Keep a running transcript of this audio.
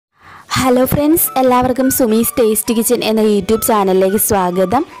Hello friends, എല്ലാവർക്കും Sumi's tasty kitchen എന്ന YouTube ചാനലിലേക്ക്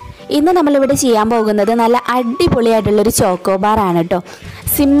സ്വാഗതം. ഇന്ന് നമ്മൾ ഇവിടെ ചെയ്യാൻ പോകുന്നത് നല്ല അടിപൊളിയായിട്ടുള്ള ഒരു ചോക്കോ ബാർ ആണ് ട്ടോ.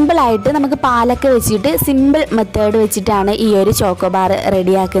 സിമ്പിൾ ആയിട്ട് നമുക്ക് പാലൊക്കെ വെച്ചിട്ട് സിമ്പിൾ മെത്തേഡ് വെച്ചിട്ടാണ് ഈ ഒരു ചോക്കോ ബാർ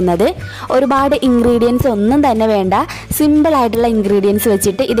റെഡിയാക്കുന്നത്. ഒരുപാട് ഇൻഗ്രീഡിയൻസ് ഒന്നും തന്നെ വേണ്ട. സിമ്പിൾ ആയിട്ടുള്ള ഇൻഗ്രീഡിയൻസ്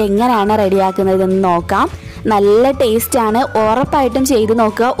വെച്ചിട്ട് ഇത് എങ്ങനെയാണ് റെഡിയാക്കുന്നതെന്ന് നോക്കാം. നല്ല ടേസ്റ്റ് ആണ്, ഉറപ്പായിട്ടും ചെയ്ത്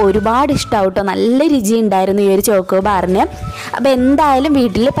നോക്കുക. ഒരുപാട് ഇഷ്ടമാവും ട്ടോ. നല്ല രുചി ഉണ്ടായിരുന്നു ഈ ഒരു ചോക്കോ ബാറിന്. അപ്പോൾ എന്തായാലും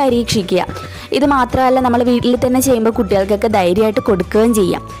വീട്ടിൽ പരീക്ഷിക്കുക. ഇത് മാത്രമല്ല, നമ്മൾ വീട്ടിൽ തന്നെ ചെയ്യുമ്പോൾ കുട്ടികൾക്കൊക്കെ ധൈര്യമായിട്ട് കൊടുക്കുകയും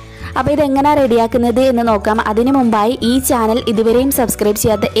ചെയ്യാം. അപ്പോൾ ഇതെങ്ങനെയാണ് റെഡിയാക്കുന്നത് എന്ന് നോക്കാം. അതിനു മുമ്പായി ഈ ചാനൽ ഇതുവരെയും സബ്സ്ക്രൈബ്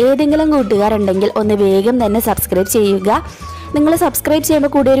ചെയ്യാത്ത ഏതെങ്കിലും കൂട്ടുകാരുണ്ടെങ്കിൽ ഒന്ന് വേഗം തന്നെ സബ്സ്ക്രൈബ് ചെയ്യുക. നിങ്ങൾ സബ്സ്ക്രൈബ്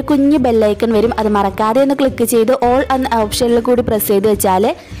ചെയ്യുമ്പോൾ കൂടി ഒരു കുഞ്ഞു ബെല്ലൈക്കൺ വരും. അത് മറക്കാതെ ഒന്ന് ക്ലിക്ക് ചെയ്ത് ഓൾ എന്ന ഓപ്ഷനിൽ കൂടി പ്രസ് ചെയ്ത് വെച്ചാൽ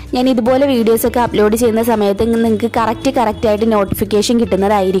ഞാൻ ഇതുപോലെ വീഡിയോസൊക്കെ അപ്ലോഡ് ചെയ്യുന്ന സമയത്ത് നിങ്ങൾക്ക് കറക്റ്റായിട്ട് നോട്ടിഫിക്കേഷൻ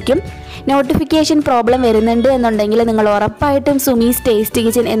കിട്ടുന്നതായിരിക്കും. നോട്ടിഫിക്കേഷൻ പ്രോബ്ലം വരുന്നുണ്ട് എന്നുണ്ടെങ്കിൽ നിങ്ങൾ ഉറപ്പായിട്ടും സുമീസ് ടേസ്റ്റി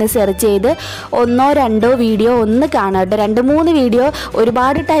കിച്ചൻ എന്ന് സെർച്ച് ചെയ്ത് ഒന്നോ രണ്ടോ വീഡിയോ ഒന്ന് കാണാം കേട്ടോ. 2-3 വീഡിയോ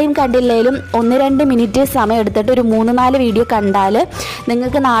ഒരുപാട് ടൈം കണ്ടില്ലെങ്കിലും 1-2 മിനിറ്റ് സമയം എടുത്തിട്ട് ഒരു 3-4 വീഡിയോ കണ്ടാൽ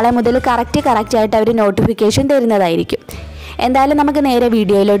നിങ്ങൾക്ക് നാളെ മുതൽ കറക്റ്റായിട്ട് അവർ നോട്ടിഫിക്കേഷൻ തരുന്നതായിരിക്കും. എന്തായാലും നമുക്ക് നേരെ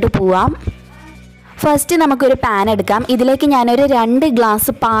വീഡിയോയിലോട്ട് പോവാം. ഫസ്റ്റ് നമുക്കൊരു പാൻ എടുക്കാം. ഇതിലേക്ക് ഞാനൊരു 2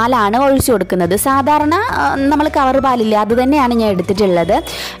 ഗ്ലാസ് പാലാണ് ഒഴിച്ചു കൊടുക്കുന്നത്. സാധാരണ നമ്മൾ കവർ പാലില്ല, അത് തന്നെയാണ് ഞാൻ എടുത്തിട്ടുള്ളത്.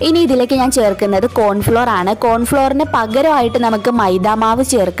 ഇനി ഇതിലേക്ക് ഞാൻ ചേർക്കുന്നത് കോൺഫ്ലോർ ആണ്. കോൺഫ്ലോറിന് പകരമായിട്ട് നമുക്ക് മൈദാമാവ്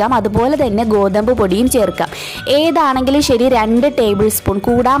ചേർക്കാം, അതുപോലെ തന്നെ ഗോതമ്പ് പൊടിയും ചേർക്കാം. ഏതാണെങ്കിലും ശരി 2 ടേബിൾ സ്പൂൺ,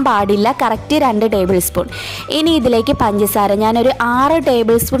 കൂടാൻ പാടില്ല, കറക്റ്റ് 2 ടേബിൾ സ്പൂൺ. ഇനി ഇതിലേക്ക് പഞ്ചസാര, ഞാനൊരു 6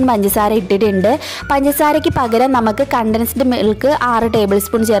 ടേബിൾ സ്പൂൺ പഞ്ചസാര ഇട്ടിട്ടുണ്ട്. പഞ്ചസാരയ്ക്ക് പകരം നമുക്ക് കണ്ടൻസ്ഡ് മിൽക്ക് 6 ടേബിൾ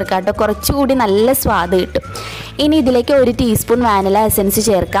സ്പൂൺ ചേർക്കാം കേട്ടോ. കുറച്ചുകൂടി നല്ല സ്വാദ് കിട്ടും. ഇനി ഇതിലേക്ക് 1 ടീസ്പൂൺ വാനില എസൻസ്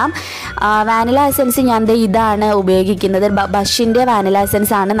ചേർക്കാം. വാനില എസൻസ് ഞാൻ ഇതാണ് ഉപയോഗിക്കുന്നത്. ബഷിൻ്റെ വാനില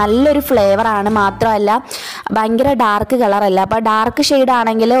എസൻസ് ആണ്. നല്ലൊരു ഫ്ലേവറാണ്. മാത്രമല്ല ഭയങ്കര ഡാർക്ക് കളറല്ല. അപ്പോൾ ഡാർക്ക് ഷെയ്ഡ്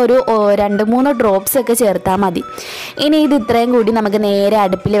ആണെങ്കിൽ ഒരു 2-3 ഡ്രോപ്സ് ഒക്കെ ചേർത്താൽ മതി. ഇനി ഇത് ഇത്രയും കൂടി നമുക്ക് നേരെ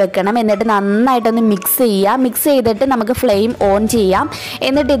അടുപ്പിൽ വെക്കണം. എന്നിട്ട് നന്നായിട്ടൊന്ന് മിക്സ് ചെയ്യുക. മിക്സ് ചെയ്തിട്ട് നമുക്ക് ഫ്ലെയിം ഓൺ ചെയ്യാം.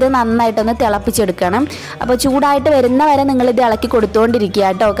 എന്നിട്ട് ഇത് നന്നായിട്ടൊന്ന് തിളപ്പിച്ചെടുക്കണം. അപ്പോൾ ചൂടായിട്ട് വരുന്ന വരെ നിങ്ങളിത് ഇളക്കി കൊടുത്തുകൊണ്ടിരിക്കുക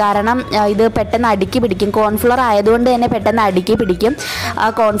കേട്ടോ. കാരണം ഇത് പെട്ടെന്ന് അടുക്കി പിടിക്കും. കോൺഫ്ലോർ ആയതുകൊണ്ട് തന്നെ പെട്ടെന്ന് അടുക്കി പിടിക്കും.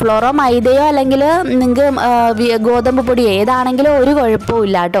 കോൺഫ്ലോറോ മൈദയോ അല്ലെങ്കിൽ നിങ്ങൾക്ക് ഗോതമ്പ് പൊടി ഏതാണെങ്കിലും ഒരു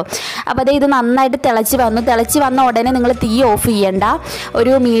കുഴപ്പമില്ല കേട്ടോ. അപ്പോൾ അത് ഇത് നന്നായിട്ട് തിളച്ച് വന്ന ഉടനെ നിങ്ങൾ തീ ഓഫ് ചെയ്യണ്ട.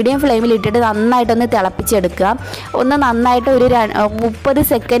 ഒരു മീഡിയം ഫ്ലെയിമിൽ ഇട്ടിട്ട് നന്നായിട്ടൊന്ന് തിളപ്പിച്ചെടുക്കുക. ഒന്ന് നന്നായിട്ട് ഒരു 30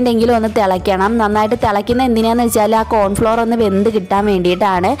 സെക്കൻഡെങ്കിലും ഒന്ന് തിളയ്ക്കണം. നന്നായിട്ട് തിളയ്ക്കുന്ന എന്തിനാണെന്ന് വെച്ചാൽ ആ കോൺഫ്ലോർ ഒന്ന് വെന്ത് കിട്ടാൻ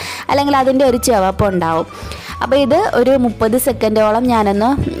വേണ്ടിയിട്ടാണ്, അല്ലെങ്കിൽ അതിൻ്റെ ഒരു ചുവപ്പുണ്ടാവും. അപ്പോൾ ഇത് ഒരു 30 സെക്കൻഡോളം ഞാനൊന്ന്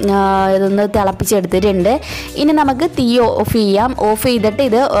ഇതൊന്ന് തിളപ്പിച്ചെടുത്തിട്ടുണ്ട്. ഇനി നമുക്ക് തീ ഓഫ് ചെയ്യാം. ഓഫ് ചെയ്തിട്ട്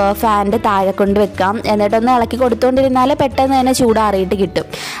ഇത് ഫാനിൻ്റെ താഴെ കൊണ്ട് വെക്കാം. എന്നിട്ടൊന്ന് ഇളക്കി കൊടുത്തുകൊണ്ടിരുന്നാൽ പെട്ടെന്ന് തന്നെ ചൂടാറിയിട്ട് കിട്ടും.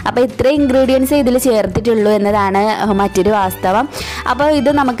 അപ്പോൾ ഇത്രയും ഇൻഗ്രീഡിയൻസ് ഇതിൽ ചേർത്തിട്ടുള്ളൂ എന്നതാണ് മറ്റൊരു വാസ്തവം. അപ്പോൾ ഇത്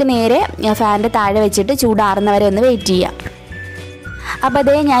നമുക്ക് നേരെ ഫാനിൻ്റെ താഴെ വെച്ചിട്ട് ചൂടാറുന്നവരെ ഒന്ന് വെയിറ്റ് ചെയ്യാം. അപ്പോൾ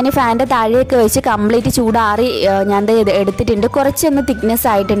അതേ ഞാൻ ഫാനിൻ്റെ താഴെയൊക്കെ വെച്ച് കംപ്ലീറ്റ് ചൂടാറി ഞാൻ എടുത്തിട്ടുണ്ട്. കുറച്ചൊന്ന് തിക്നെസ്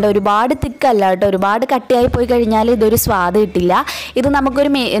ആയിട്ടുണ്ട്. ഒരുപാട് തിക്കല്ല കേട്ടോ. ഒരുപാട് കട്ടിയായി പോയി കഴിഞ്ഞാൽ ഇതൊരു സ്വാദ് കിട്ടില്ല. ഇത് നമുക്കൊരു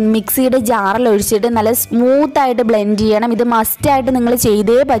മിക്സിയുടെ ജാറിൽ ഒഴിച്ചിട്ട് നല്ല സ്മൂത്തായിട്ട് ബ്ലെൻഡ് ചെയ്യണം. ഇത് മസ്റ്റായിട്ട് നിങ്ങൾ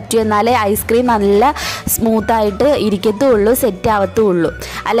ചെയ്തേ പറ്റൂ. എന്നാലേ ഐസ്ക്രീം നല്ല സ്മൂത്തായിട്ട് ഇരിക്കത്തുള്ളൂ, സെറ്റ് ആവത്തുള്ളൂ.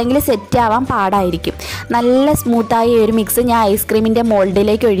 അല്ലെങ്കിൽ സെറ്റ് ആവാൻ പാടായിരിക്കും. നല്ല സ്മൂത്തായി ഒരു മിക്സ് ഞാൻ ഐസ്ക്രീമിൻ്റെ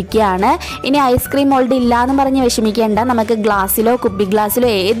മോൾഡിലേക്ക് ഒഴിക്കുകയാണ്. ഇനി ഐസ്ക്രീം മോൾഡ് ഇല്ലയെന്ന് പറഞ്ഞ് വിഷമിക്കേണ്ട. നമുക്ക് ഗ്ലാസ്സിലോ കുപ്പി ഗ്ലാസ്സിലോ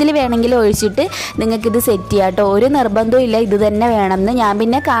ഏതിൽ വേണമെങ്കിലും ഒഴിച്ചിട്ട് നിങ്ങൾക്കിത് സെറ്റ് ചെയ്യാം കേട്ടോ. ഒരു നിർബന്ധവും ഇല്ല ഇത് തന്നെ വേണമെന്ന്. ഞാൻ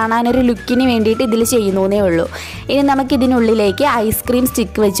പിന്നെ കാണാനൊരു ലുക്കിന് വേണ്ടിയിട്ട് ഇതിൽ ചെയ്യുന്നേ ഉള്ളൂ. ഇനി നമുക്കിതിനുള്ളിലേക്ക് ഐസ്ക്രീം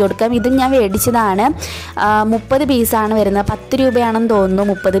സ്റ്റിക്ക് വെച്ച് കൊടുക്കാം. ഇതും ഞാൻ മേടിച്ചതാണ്. 30 പീസാണ് വരുന്നത്. 10 രൂപയാണെന്ന്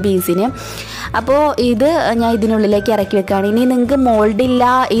തോന്നുന്നു 30 പീസിന്. അപ്പോൾ ഇത് ഞാൻ ഇതിനുള്ളിലേക്ക് ഇറക്കി വെക്കുകയാണ്. ഇനി നിങ്ങൾക്ക് മോൾഡില്ല,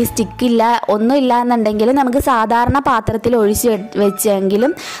 ഈ സ്റ്റിക്കില്ല, ഒന്നും ഇല്ല എന്നുണ്ടെങ്കിൽ നമുക്ക് സാധാരണ പാത്രത്തിൽ ഒഴിച്ച്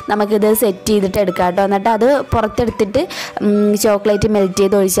വെച്ചെങ്കിലും നമുക്കിത് സെറ്റ് ചെയ്തിട്ട് എടുക്കാം കേട്ടോ. എന്നിട്ട് അത് പുറത്തെടുത്തിട്ട് ചോക്ലേറ്റ് മെൽറ്റ്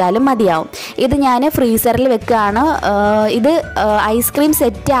ചെയ്ത് ഒഴിച്ചാലും മതിയാവും. ഇത് ഞാൻ ഫ്രീസറിൽ വെക്കുകയാണ്. ഇത് ഐസ്ക്രീം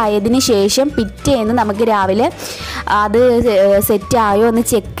സെറ്റ് ആയതിന് ശേഷം പിറ്റേന്ന് നമുക്ക് രാവിലെ അത് സെറ്റായോ എന്ന്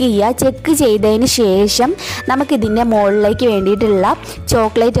ചെക്ക് ചെയ്യുക. ചെക്ക് ചെയ്തതിന് ശേഷം നമുക്കിതിൻ്റെ മുകളിലേക്ക് വേണ്ടിയിട്ടുള്ള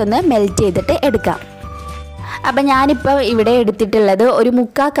ചോക്ലേറ്റ് ഒന്ന് മെൽറ്റ് ചെയ്തിട്ട് എടുക്കാം. അപ്പം ഞാനിപ്പോൾ ഇവിടെ എടുത്തിട്ടുള്ളത് ഒരു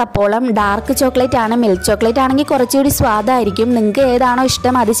 3/4 കപ്പോളം ഡാർക്ക് ചോക്ലേറ്റ് ആണ്. മിൽക്ക് ചോക്ലേറ്റ് ആണെങ്കിൽ കുറച്ചുകൂടി സ്വാദായിരിക്കും. നിങ്ങൾക്ക് ഏതാണോ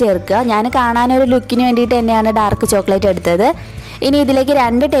ഇഷ്ടം അത് ചേർക്കുക. ഞാൻ കാണാനൊരു ലുക്കിന് വേണ്ടിയിട്ട് തന്നെയാണ് ഡാർക്ക് ചോക്ലേറ്റ് എടുത്തത്. ഇനി ഇതിലേക്ക്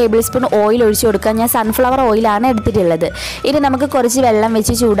 2 ടേബിൾ സ്പൂൺ ഓയിൽ ഒഴിച്ചു കൊടുക്കാം. ഞാൻ സൺഫ്ലവർ ഓയിലാണ് എടുത്തിട്ടുള്ളത്. ഇനി നമുക്ക് കുറച്ച് വെള്ളം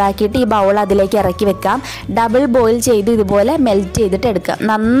വെച്ച് ചൂടാക്കിയിട്ട് ഈ ബൗൾ അതിലേക്ക് ഇറക്കി വെക്കാം. ഡബിൾ ബോയിൽ ചെയ്ത് ഇതുപോലെ മെൽറ്റ് ചെയ്തിട്ട് എടുക്കാം.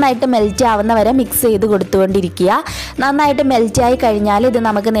 നന്നായിട്ട് മെൽറ്റ് ആവുന്ന വരെ മിക്സ് ചെയ്ത് കൊടുത്തുകൊണ്ടിരിക്കുക. നന്നായിട്ട് മെൽറ്റായി കഴിഞ്ഞാൽ ഇത്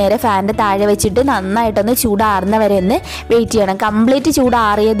നമുക്ക് നേരെ ഫാനിൻ്റെ താഴെ വെച്ചിട്ട് നന്നായിട്ടൊന്ന് ചൂടാറുന്ന വരെ ഒന്ന് വെയിറ്റ് ചെയ്യണം. കംപ്ലീറ്റ്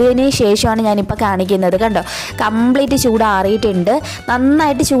ചൂടാറിയതിന് ശേഷമാണ് ഞാനിപ്പോൾ കാണിക്കുന്നത്. കണ്ടോ, കംപ്ലീറ്റ് ചൂടാറിയിട്ടുണ്ട്.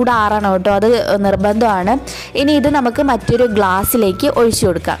 നന്നായിട്ട് ചൂടാറണം കേട്ടോ, അത് നിർബന്ധമാണ്. ഇനി ഇത് നമുക്ക് മറ്റൊരു ഗ്ലാസ്സിലേക്ക് ഒഴിച്ചു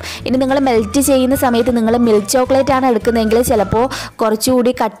കൊടുക്കാം. ഇനി നിങ്ങൾ മെൽറ്റ് ചെയ്യുന്ന സമയത്ത് നിങ്ങൾ മിൽക്ക് ചോക്ലേറ്റ് ആണ് എടുക്കുന്നതെങ്കിൽ ചിലപ്പോൾ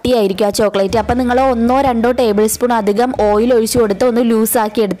കുറച്ചുകൂടി കട്ടിയായിരിക്കും ആ ചോക്ലേറ്റ്. അപ്പോൾ നിങ്ങൾ 1-2 ടേബിൾ സ്പൂൺ അധികം ഓയിൽ ഒഴിച്ചു കൊടുത്ത് ഒന്ന്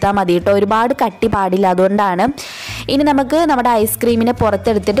ലൂസാക്കി എടുത്താൽ മതി കേട്ടോ, ഒരുപാട് കട്ടി പാടില്ല, അതുകൊണ്ടാണ്. ഇനി നമുക്ക് നമ്മുടെ ഐസ്ക്രീമിനെ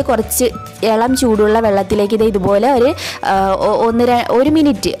പുറത്തെടുത്തിട്ട് കുറച്ച് ഇളം ചൂടുള്ള വെള്ളത്തിലേക്ക് ഇത് ഇതുപോലെ ഒരു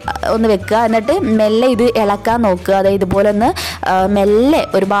മിനിറ്റ് ഒന്ന് വെക്കുക. എന്നിട്ട് മെല്ലെ ഇത് ഇളക്കാൻ നോക്കുക. അതായത് ഇതുപോലെ ഒന്ന് മെല്ലെ,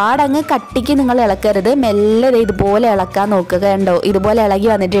 ഒരുപാട് അങ്ങ് കട്ടിക്ക് നിങ്ങൾ ഇളക്കരുത്, മെല്ലെ ഇതുപോലെ ഇളക്കാൻ നോക്കുക. കണ്ടോ, ഇതുപോലെ ഇളകി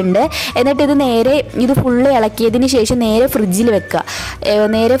വന്നിട്ടുണ്ട്. എന്നിട്ട് ഇത് ഫുള്ള് ഇളക്കിയതിന് ശേഷം നേരെ ഫ്രിഡ്ജിൽ വെക്കുക.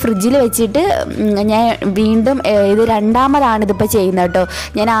 നേരെ ഫ്രിഡ്ജിൽ വെച്ചിട്ട് ഞാൻ വീണ്ടും ഇത് രണ്ടാമതാണ് ഇതിപ്പോൾ ചെയ്യുന്നത് കേട്ടോ.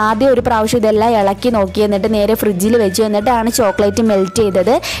 ഞാൻ ആദ്യം ഒരു പ്രാവശ്യം ഇതെല്ലാം ഇളക്കി നോക്കി, എന്നിട്ട് നേരെ ഫ്രിഡ്ജിൽ വെച്ചു. എന്നിട്ടാണ് ചോക്ലേറ്റ് മെൽറ്റ്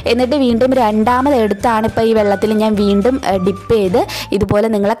ചെയ്തത്. എന്നിട്ട് വീണ്ടും രണ്ടാമത് എടുത്താണ് ഇപ്പോൾ ഈ വെള്ളത്തിൽ ഞാൻ വീണ്ടും ഡിപ്പ് ചെയ്ത് ഇതുപോലെ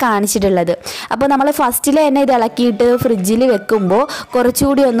നിങ്ങളെ കാണിച്ചിട്ടുള്ളത്. അപ്പോൾ നമ്മൾ ഫസ്റ്റിൽ തന്നെ ഇത് ഇളക്കിയിട്ട് ഫ്രിഡ്ജിൽ വെക്കുമ്പോൾ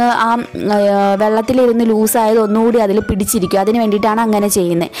കുറച്ചുകൂടി ഒന്ന് ആ വെള്ളത്തിലിരുന്ന് ലൂസായത് ഒന്നുകൂടി അതിൽ പിടിച്ചിരിക്കും. അതിന് വേണ്ടിയിട്ടാണ് അങ്ങനെ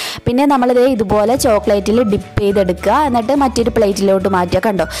ചെയ്യുന്നത്. പിന്നെ നമ്മളിത് ഇതുപോലെ ചോക്ലേറ്റിൽ ഡിപ്പ് ചെയ്തെടുക്കുക. എന്നിട്ട് മറ്റൊരു പ്ലേറ്റിലോട്ട് മാറ്റുക.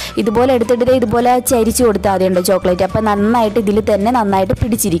 കണ്ടോ, ഇതുപോലെ എടുത്തിട്ട് ഇതുപോലെ ചരിച്ച് കൊടുത്താൽ മതിയുണ്ടോ ചോക്ലേറ്റ്. അപ്പോൾ നന്നായിട്ട് ഇതിൽ തന്നെ നന്നായിട്ട്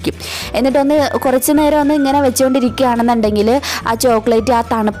പിടിച്ചിരിക്കും. എന്നിട്ടൊന്ന് കുറച്ച് നേരം ഒന്ന് ഇങ്ങനെ വെച്ചുകൊണ്ടിരിക്കുകയാണെന്നുണ്ടെങ്കിൽ ആ ചോക്ലേറ്റ് ആ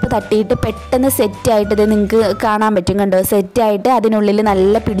തണുപ്പ് തട്ടിയിട്ട് പെട്ടെന്ന് സെറ്റായിട്ട് ഇത് നിങ്ങൾക്ക് കാണാൻ പറ്റും. കണ്ടോ, സെറ്റായിട്ട് അതിനുള്ളിൽ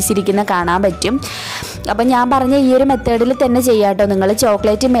നല്ല പിടിച്ചിരിക്കുന്ന കാണാൻ പറ്റും. അപ്പം ഞാൻ പറഞ്ഞ ഈ ഒരു മെത്തേഡിൽ തന്നെ ചെയ്യാം കേട്ടോ. നിങ്ങൾ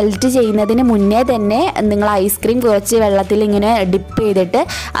ചോക്ലേറ്റ് മെൽറ്റ് ചെയ്യുന്നതിന് മുന്നേ തന്നെ നിങ്ങൾ ഐസ്ക്രീം കുറച്ച് വെള്ളത്തിൽ ഇങ്ങനെ ഡിപ്പ് ചെയ്തിട്ട്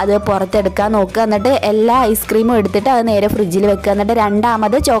അത് പുറത്തെടുക്കാൻ നോക്കുക. എന്നിട്ട് എല്ലാ ഐസ്ക്രീമും എടുത്തിട്ട് അത് നേരെ ഫ്രിഡ്ജിൽ വെക്കുക. എന്നിട്ട്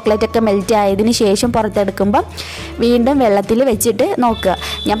രണ്ടാമത് ചോക്ലേറ്റ് ഒക്കെ മെൽറ്റ് ആയതിന് ശേഷം പുറത്തെടുക്കുമ്പം വീണ്ടും വെള്ളത്തിൽ വെച്ചിട്ട് നോക്കുക.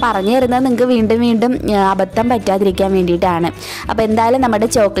 ഞാൻ പറഞ്ഞു തരുന്നത് നിങ്ങൾക്ക് വീണ്ടും അബദ്ധം പറ്റാതിരിക്കാൻ വേണ്ടിയിട്ടാണ്. അപ്പോൾ എന്തായാലും നമ്മുടെ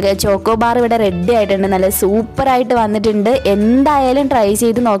ചോക്കോ ബാർ ഇവിടെ റെഡി ആയിട്ടുണ്ട്. നല്ല സൂപ്പറായിട്ട് വന്നിട്ടുണ്ട്. എന്തായാലും ട്രൈ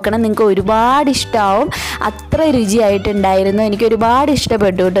ചെയ്ത് നോക്കണം, നിങ്ങൾക്ക് ഒരുപാട് ഇഷ്ടമാവും. അത്ര രുചിയായിട്ടുണ്ടായിരുന്നു. എനിക്ക് ഒരുപാട്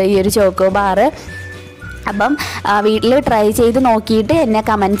ഇഷ്ടപ്പെട്ടു കേട്ടോ ഈ ഒരു ചോക്കോ ബാർ. അപ്പം വീട്ടിൽ ട്രൈ ചെയ്ത് നോക്കിയിട്ട് എന്നെ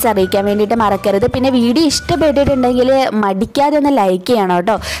കമൻറ്റ്സ് അറിയിക്കാൻ വേണ്ടിയിട്ട് മറക്കരുത്. പിന്നെ വീഡിയോ ഇഷ്ടപ്പെട്ടിട്ടുണ്ടെങ്കിൽ മടിക്കാതെ ഒന്ന് ലൈക്ക് ചെയ്യണം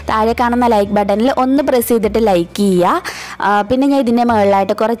കേട്ടോ. താഴെ കാണുന്ന ലൈക്ക് ബട്ടണിൽ ഒന്ന് പ്രസ് ചെയ്തിട്ട് ലൈക്ക് ചെയ്യുക. പിന്നെ ഞാൻ ഇതിൻ്റെ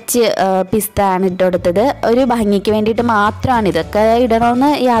മുകളിലായിട്ട് കുറച്ച് പിസ്ത ആണ് ഇട്ട് കൊടുത്തത്. ഒരു ഭംഗിക്ക് വേണ്ടിയിട്ട് മാത്രമാണ്. ഇതൊക്കെ ഇടണമെന്ന്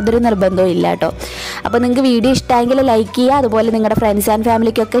യാതൊരു നിർബന്ധവും ഇല്ല കേട്ടോ. അപ്പോൾ നിങ്ങൾക്ക് വീഡിയോ ഇഷ്ടമെങ്കിൽ ലൈക്ക് ചെയ്യുക. അതുപോലെ നിങ്ങളുടെ ഫ്രണ്ട്സ് ആൻഡ്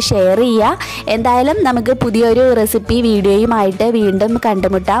ഫാമിലിക്കൊക്കെ ഷെയർ ചെയ്യുക. എന്തായാലും നമുക്ക് പുതിയൊരു റെസിപ്പി വീഡിയോയുമായിട്ട് വീണ്ടും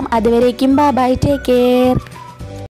കണ്ടുമുട്ടാം. അതുവരേക്കും ബൈ, ടേക്ക് കെയർ.